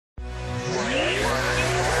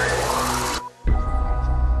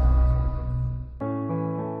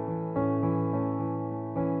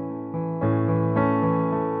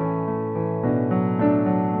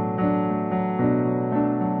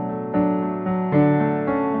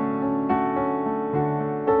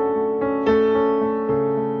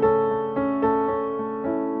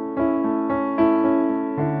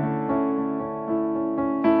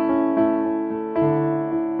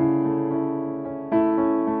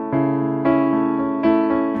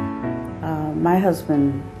My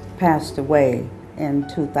husband passed away in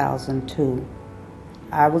 2002.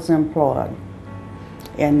 I was employed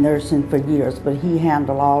in nursing for years, but he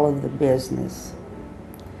handled all of the business.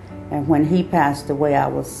 And when he passed away, I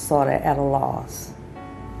was sort of at a loss.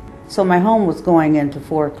 So my home was going into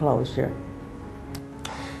foreclosure.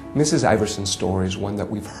 Mrs. Iverson's story is one that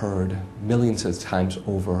we've heard millions of times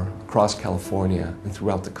over across California and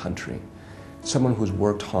throughout the country. Someone who's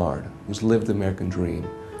worked hard, who's lived the American dream,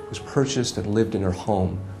 who's purchased and lived in her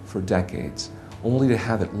home for decades, only to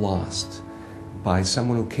have it lost by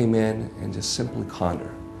someone who came in and just simply conned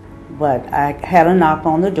her. But I had a knock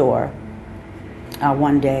on the door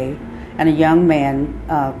one day, and a young man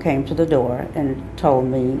came to the door and told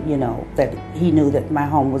me, that he knew that my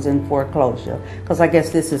home was in foreclosure, because I guess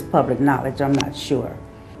this is public knowledge, I'm not sure.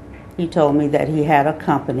 He told me that he had a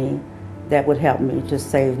company that would help me to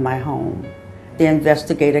save my home. The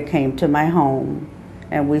investigator came to my home,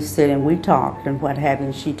 and we sit and we talked and what have you,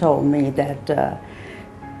 and she told me that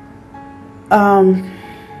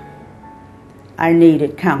I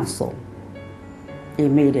needed counsel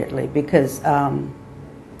immediately because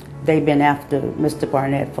they've been after Mr.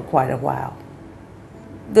 Barnett for quite a while.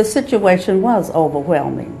 The situation was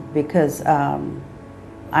overwhelming because I'm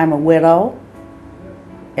a widow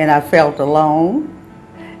and I felt alone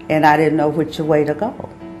and I didn't know which way to go.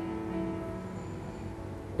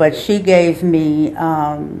 But she gave me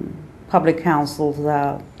Public Counsel's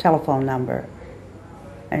telephone number,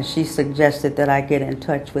 and she suggested that I get in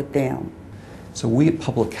touch with them. So we at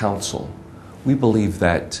Public Counsel, we believe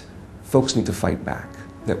that folks need to fight back,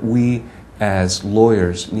 that we as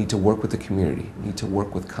lawyers need to work with the community, need to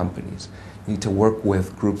work with companies, need to work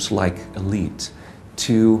with groups like Elite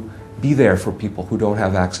to be there for people who don't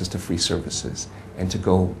have access to free services, and to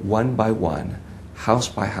go one by one, house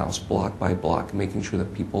by house, block by block, making sure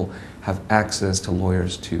that people have access to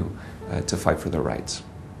lawyers to fight for their rights.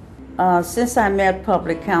 Since I met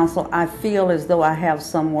Public Counsel, I feel as though I have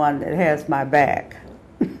someone that has my back.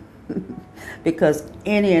 Because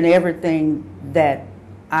any and everything that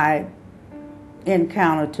I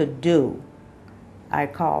encounter to do, I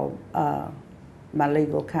call my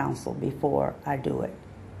legal counsel before I do it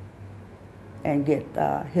and get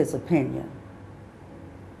his opinion.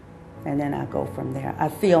 And then I go from there. I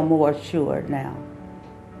feel more assured now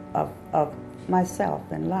of myself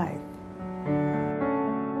and life.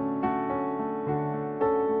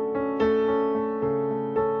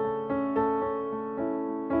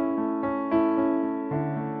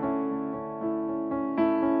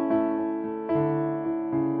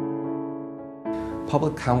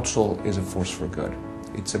 Public Counsel is a force for good.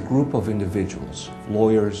 It's a group of individuals,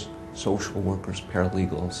 lawyers, social workers,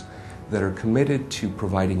 paralegals, that are committed to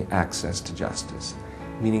providing access to justice,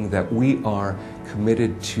 meaning that we are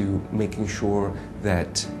committed to making sure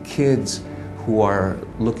that kids who are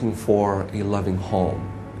looking for a loving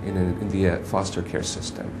home in the foster care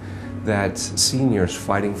system, that seniors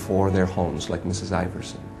fighting for their homes like Mrs.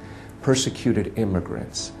 Iverson, persecuted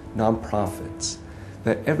immigrants, nonprofits,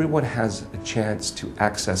 that everyone has a chance to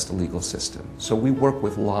access the legal system. So we work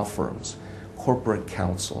with law firms, corporate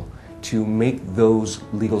counsel, to make those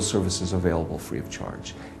legal services available free of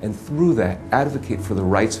charge. And through that, advocate for the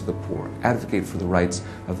rights of the poor, advocate for the rights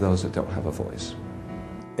of those that don't have a voice.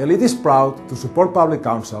 Elite is proud to support Public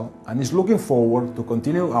Counsel and is looking forward to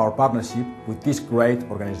continue our partnership with this great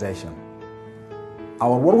organization.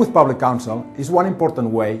 Our work with Public Counsel is one important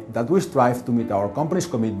way that we strive to meet our company's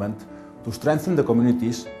commitment to strengthen the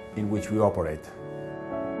communities in which we operate.